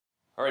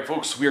Alright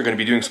folks, we are going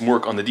to be doing some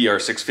work on the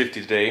DR650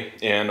 today,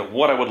 and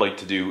what I would like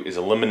to do is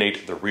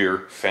eliminate the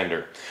rear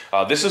fender.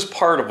 This is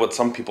part of what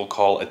some people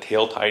call a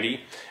tail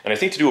tidy, and I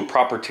think to do a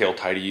proper tail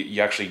tidy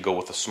you actually go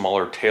with a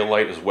smaller tail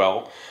light as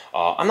well.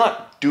 I'm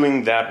not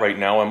doing that right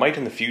now, I might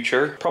in the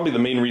future. Probably the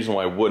main reason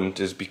why I wouldn't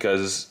is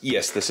because,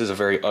 yes, this is a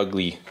very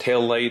ugly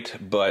tail light,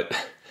 but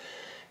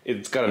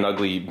it's got an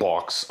ugly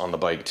box on the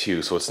bike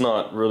too, so it's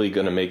not really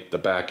going to make the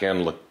back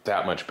end look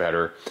that much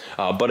better.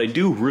 But I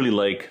do really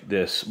like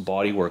this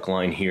bodywork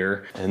line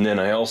here. And then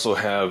I also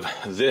have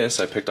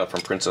this I picked up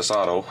from Princess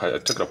Auto. I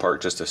took it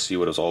apart just to see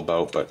what it was all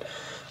about, but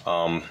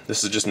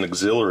this is just an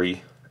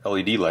auxiliary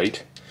LED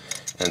light.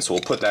 And so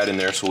we'll put that in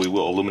there so we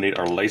will illuminate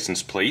our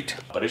license plate.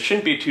 But it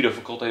shouldn't be too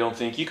difficult, I don't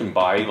think. You can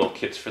buy little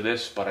kits for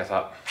this, but I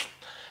thought,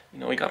 you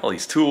know, we got all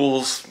these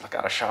tools, I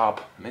got a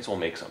shop, may as well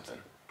make something.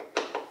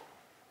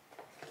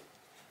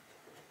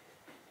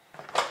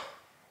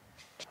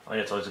 I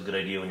think it's always a good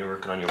idea when you're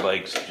working on your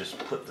bikes to just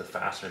put the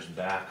fasteners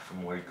back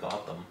from where you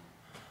got them.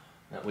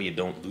 That way you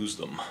don't lose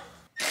them.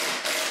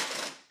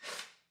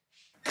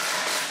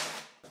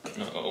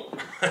 Uh-oh,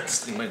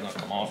 this thing might not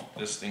come off,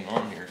 this thing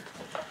on here.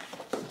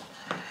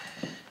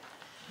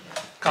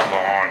 Come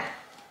on!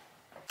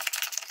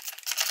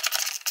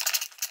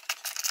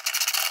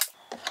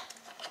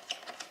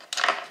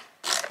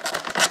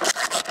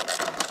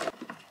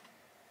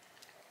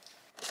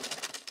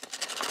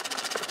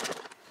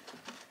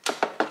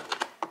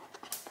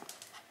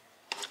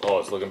 Oh,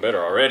 it's looking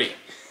better already.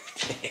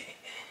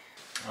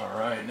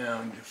 Alright, now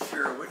I need to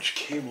figure out which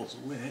cable's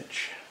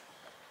which.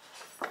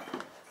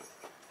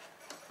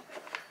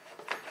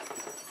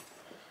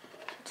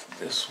 It's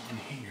this one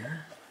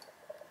here.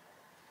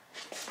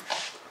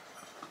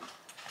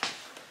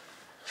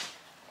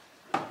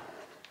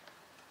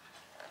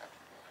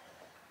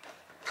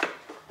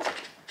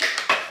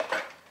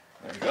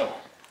 There you go.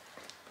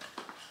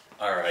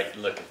 Alright,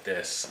 look at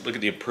this. Look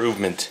at the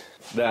improvement.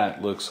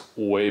 That looks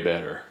way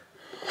better.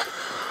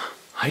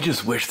 I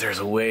just wish there's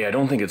a way, I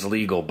don't think it's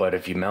legal, but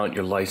if you mount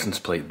your license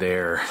plate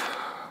there,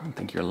 I don't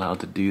think you're allowed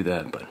to do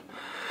that, but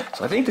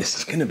so I think this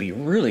is going to be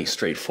really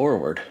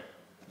straightforward.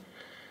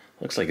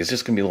 Looks like it's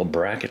just going to be a little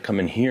bracket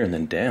coming here and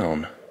then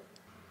down.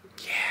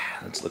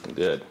 Yeah, that's looking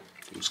good.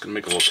 I'm just going to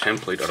make a little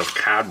template out of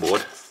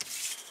cardboard.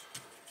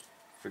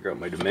 Figure out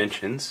my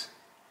dimensions.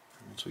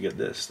 Once we get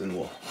this, then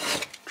we'll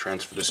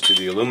transfer this to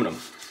the aluminum.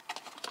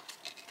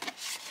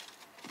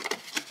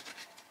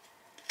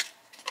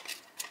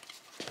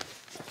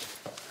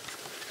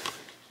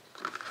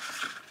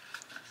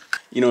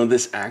 You know,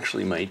 this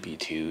actually might be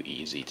too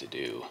easy to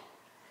do.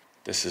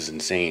 This is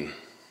insane.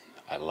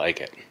 I like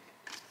it.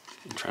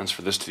 We'll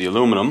transfer this to the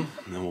aluminum,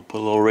 and then we'll put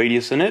a little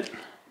radius in it.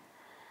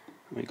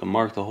 We can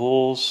mark the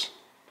holes.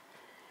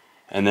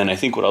 And then I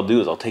think what I'll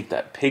do is I'll take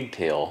that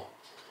pigtail,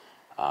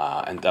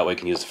 and that way I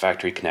can use the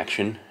factory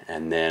connection,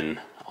 and then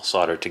I'll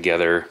solder it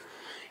together,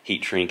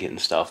 heat shrink it and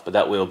stuff, but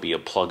that way it'll be a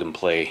plug and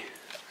play,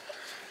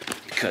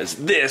 because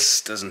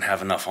this doesn't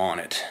have enough on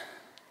it.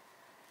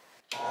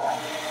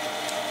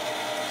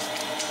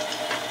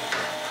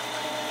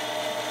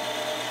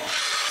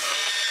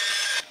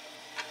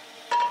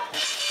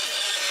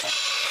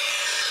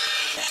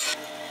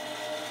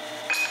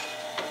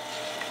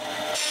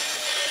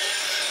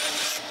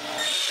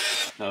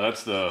 Now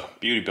that's the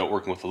beauty about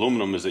working with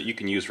aluminum, is that you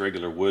can use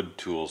regular wood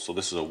tools. So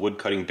this is a wood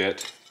cutting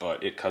bit,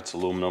 but it cuts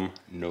aluminum,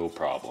 no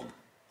problem.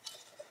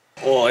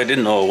 Well, I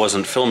didn't know I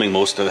wasn't filming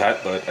most of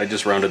that, but I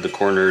just rounded the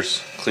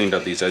corners, cleaned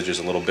up these edges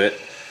a little bit.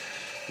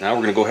 Now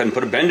we're gonna go ahead and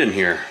put a bend in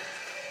here.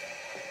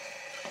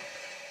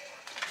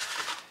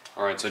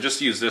 All right, so I just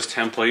used this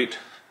template,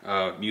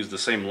 used the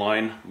same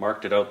line,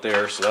 marked it out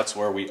there, so that's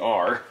where we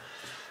are.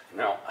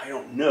 Now, I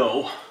don't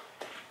know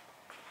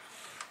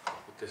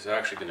what this is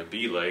actually gonna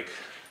be like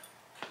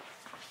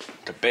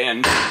to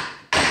bend.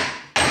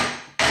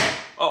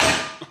 Oh,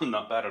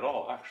 not bad at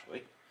all,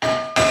 actually.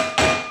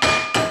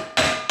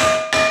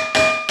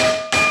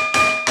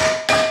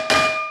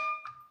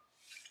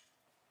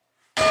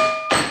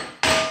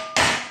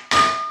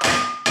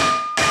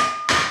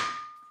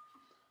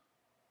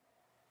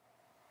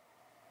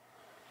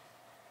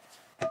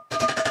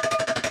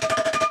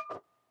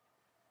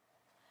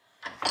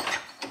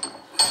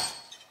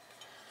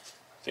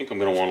 I think I'm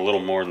going to want a little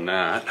more than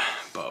that,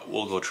 but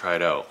we'll go try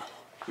it out.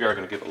 We are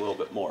going to give it a little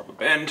bit more of a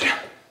bend.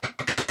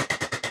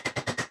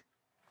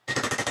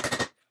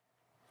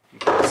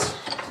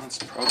 That's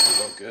probably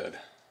about good.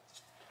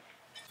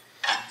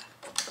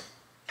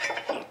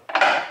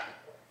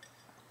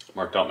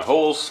 Marked out my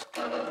holes.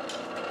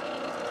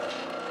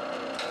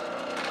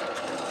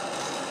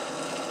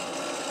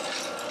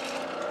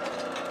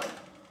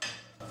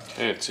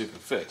 Okay, let's see if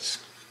it fits.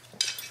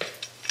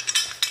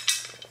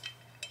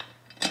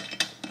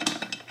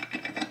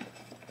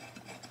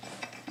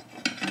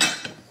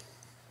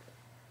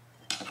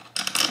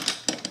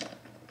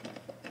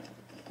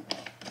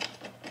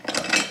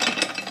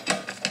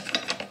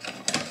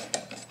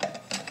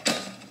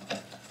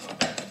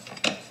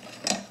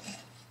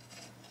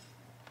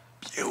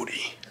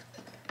 Beauty.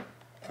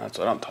 That's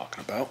what I'm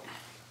talking about.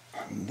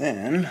 And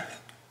then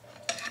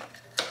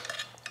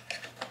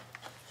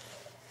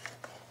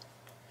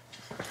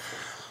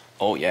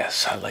Oh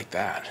yes, I like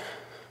that.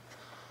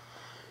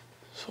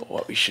 So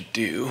what we should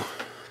do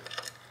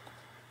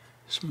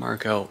is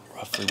mark out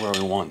roughly where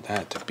we want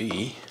that to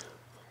be.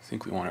 I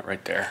think we want it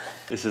right there.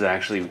 This is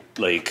actually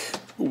like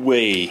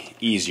way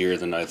easier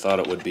than I thought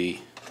it would be.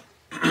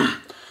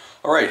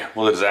 All right,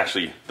 well, it is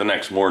actually the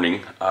next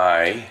morning.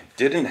 I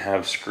didn't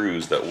have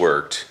screws that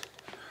worked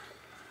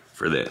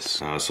for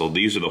this. So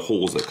these are the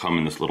holes that come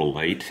in this little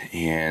light,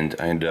 and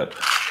I ended up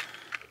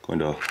going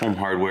to Home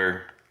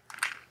Hardware,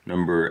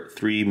 number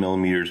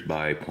 3mm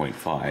by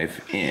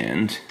 0.5,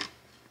 and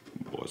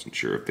wasn't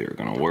sure if they were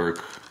gonna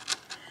work,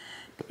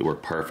 but they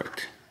work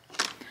perfect.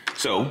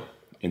 So,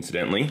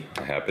 incidentally,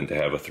 I happen to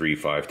have a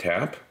 3/5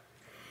 tap,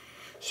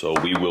 so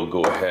we will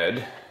go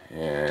ahead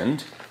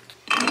and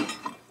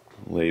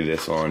lay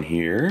this on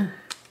here,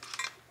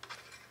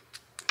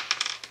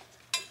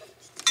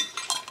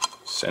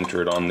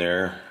 center it on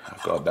there.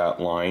 I've got that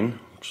line,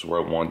 which is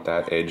where I want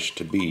that edge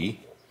to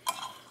be.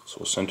 So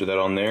we'll center that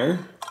on there,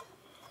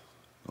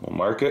 we'll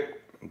mark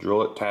it,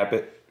 drill it, tap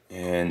it,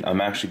 and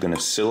I'm actually going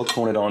to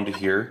silicone it onto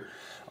here.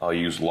 I'll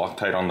use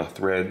Loctite on the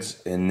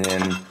threads, and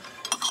then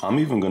I'm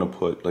even going to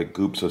put like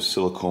goops of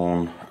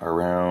silicone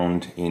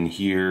around in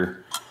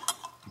here,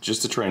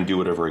 just to try and do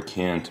whatever I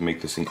can to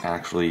make this thing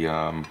actually,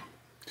 I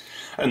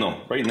don't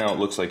know, right now it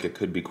looks like it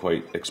could be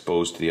quite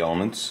exposed to the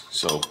elements,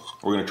 so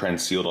we're going to try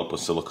and seal it up with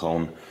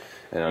silicone.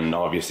 And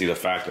obviously the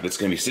fact that it's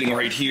going to be sitting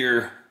right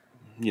here,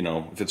 you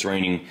know, if it's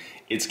raining,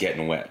 it's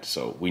getting wet,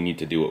 so we need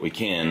to do what we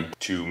can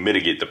to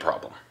mitigate the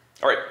problem.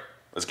 All right,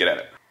 let's get at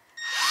it.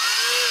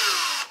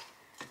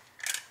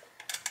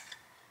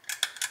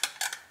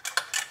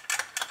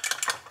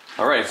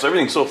 All right, so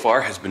everything so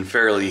far has been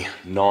fairly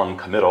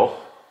non-committal,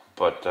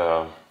 but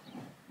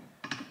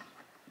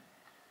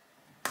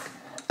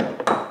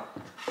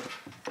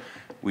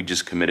we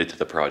just committed to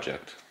the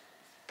project.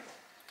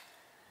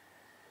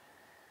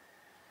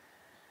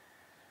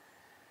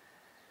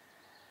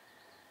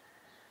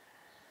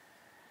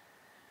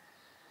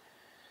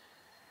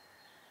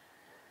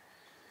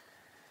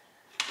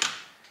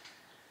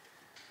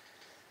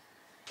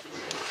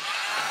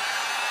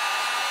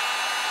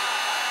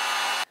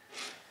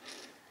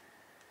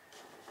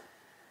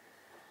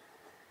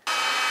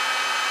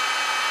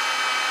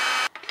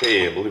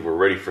 Okay, I believe we're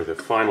ready for the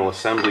final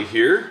assembly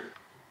here.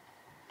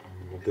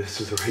 This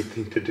is the right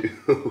thing to do.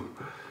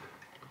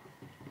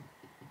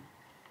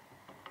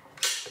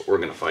 But we're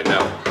gonna find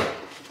out.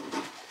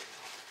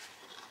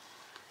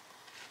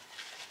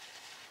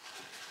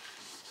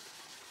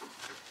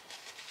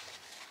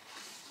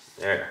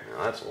 There,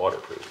 now that's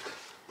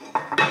waterproof.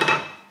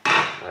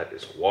 That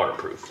is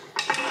waterproof.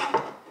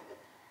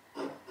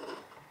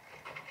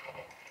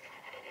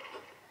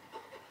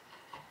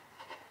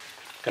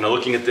 Kind of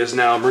looking at this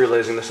now, I'm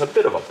realizing this is a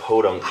bit of a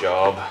podunk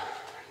job.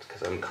 It's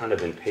because I'm kind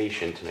of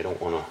impatient and I don't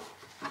want to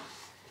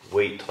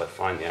wait till I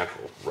find the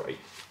actual right,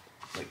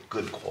 like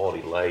good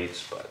quality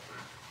lights, but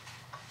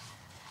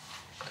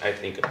I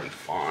think it'll be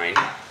fine.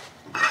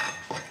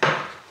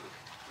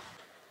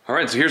 All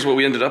right, so here's what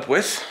we ended up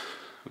with.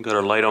 We got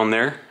our light on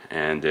there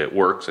and it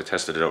works. I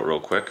tested it out real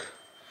quick.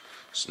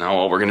 So now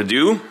all we're gonna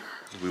do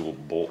is we will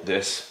bolt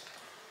this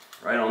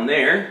right on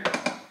there.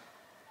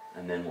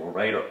 And then we'll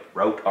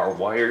route our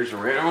wires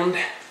around.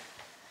 And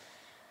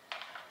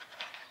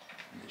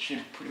it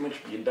should pretty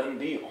much be a done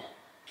deal.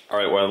 All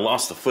right, well, I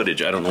lost the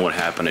footage. I don't know what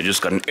happened. I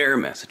just got an error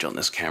message on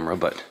this camera,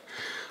 but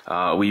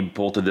we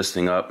bolted this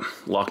thing up,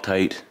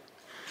 Loctite,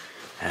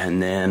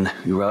 and then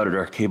we routed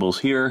our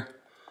cables here.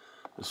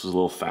 This is a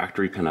little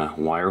factory kind of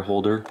wire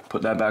holder.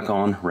 Put that back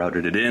on,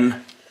 routed it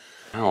in.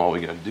 Now all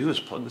we gotta do is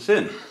plug this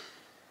in.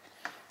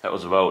 That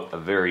was about a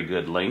very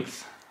good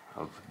length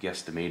of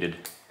guesstimated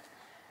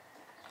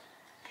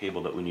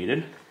cable that we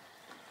needed.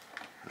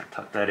 I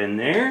tuck that in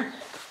there, and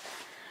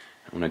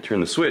when I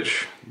turn the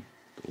switch,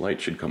 the light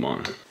should come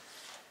on.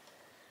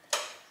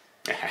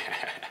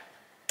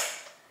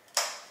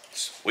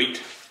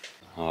 Sweet.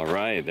 All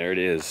right, there it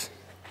is.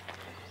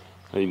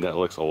 I think that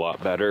looks a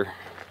lot better.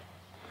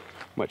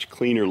 Much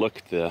cleaner look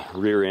at the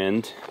rear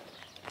end.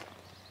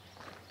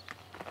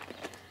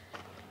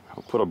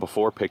 I'll put a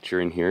before picture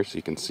in here so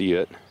you can see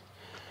it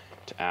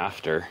to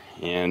after,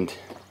 and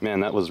man,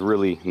 that was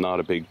really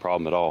not a big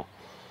problem at all.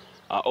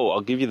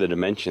 I'll give you the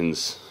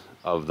dimensions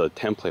of the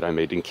template I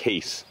made in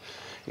case,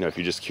 you know, if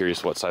you're just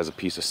curious what size of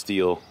piece of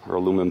steel or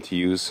aluminum to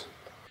use.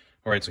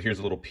 All right, so here's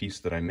a little piece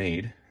that I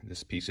made.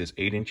 This piece is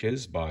 8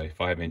 inches by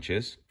 5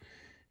 inches.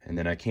 And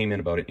then I came in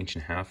about 1.5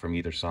 inches from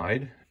either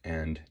side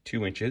and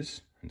 2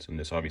 inches. And so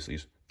this obviously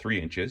is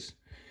 3 inches.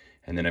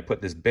 And then I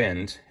put this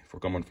bend, if we're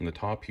coming from the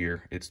top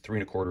here, it's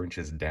 3¼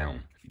 inches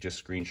down. If you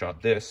just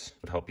screenshot this, it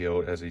would help you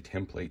out as a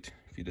template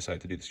if you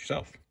decide to do this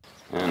yourself.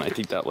 And I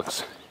think that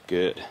looks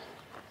good.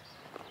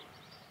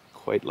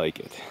 Quite like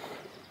it.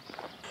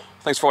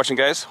 Thanks for watching,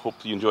 guys. Hope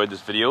you enjoyed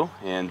this video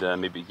and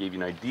maybe it gave you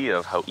an idea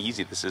of how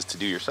easy this is to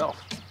do yourself.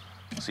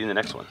 See you in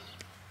the next one.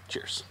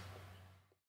 Cheers.